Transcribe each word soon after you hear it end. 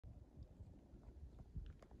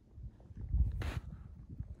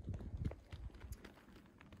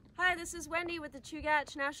Hi, this is Wendy with the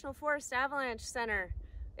Chugach National Forest Avalanche Center.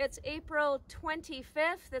 It's April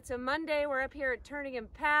 25th. It's a Monday. We're up here at Turnagain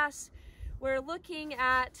Pass. We're looking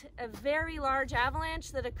at a very large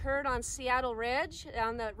avalanche that occurred on Seattle Ridge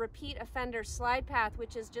on the repeat offender slide path,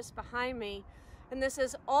 which is just behind me. And this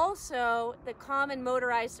is also the common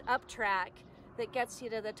motorized up track that gets you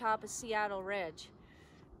to the top of Seattle Ridge.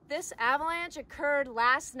 This avalanche occurred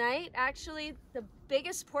last night. Actually, the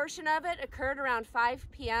biggest portion of it occurred around 5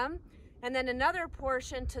 p.m. And then another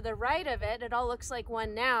portion to the right of it, it all looks like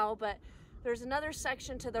one now, but there's another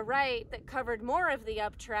section to the right that covered more of the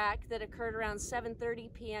up track that occurred around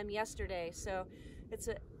 7:30 p.m. yesterday. So it's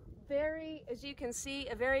a very, as you can see,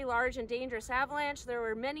 a very large and dangerous avalanche. There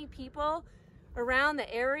were many people around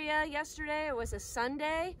the area yesterday. It was a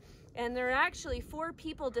Sunday, and there are actually 4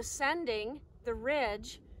 people descending the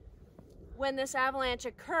ridge when this avalanche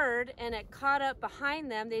occurred, and it caught up behind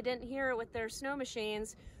them. They didn't hear it with their snow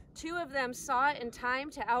machines. 2 of them saw it in time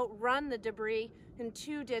to outrun the debris, and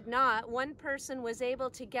 2 did not. One person was able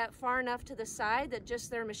to get far enough to the side that just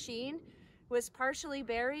their machine was partially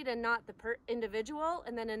buried and not the individual,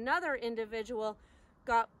 and then another individual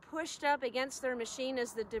got pushed up against their machine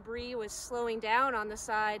as the debris was slowing down on the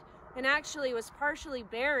side, and actually was partially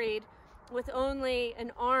buried with only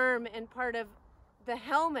an arm and part of the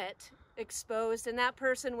helmet exposed, and that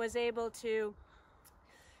person was able to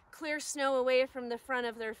clear snow away from the front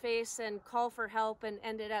of their face and call for help and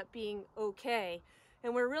ended up being okay.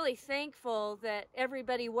 And we're really thankful that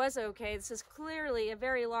everybody was okay. This is clearly a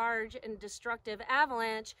very large and destructive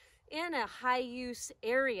avalanche in a high use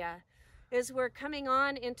area. As we're coming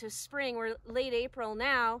on into spring, we're late April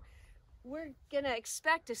now, we're gonna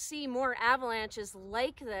expect to see more avalanches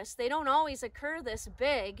like this. They don't always occur this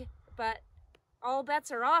big, but all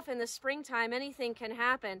bets are off in the springtime. Anything can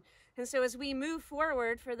happen. And so as we move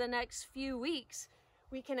forward for the next few weeks,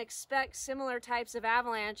 we can expect similar types of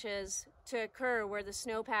avalanches to occur where the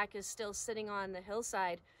snowpack is still sitting on the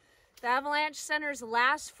hillside. The Avalanche Center's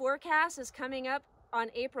last forecast is coming up on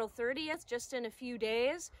April 30th, just in a few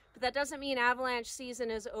days, but that doesn't mean avalanche season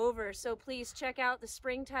is over. So please check out the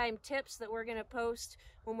springtime tips that we're going to post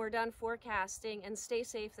when we're done forecasting, and stay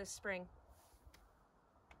safe this spring.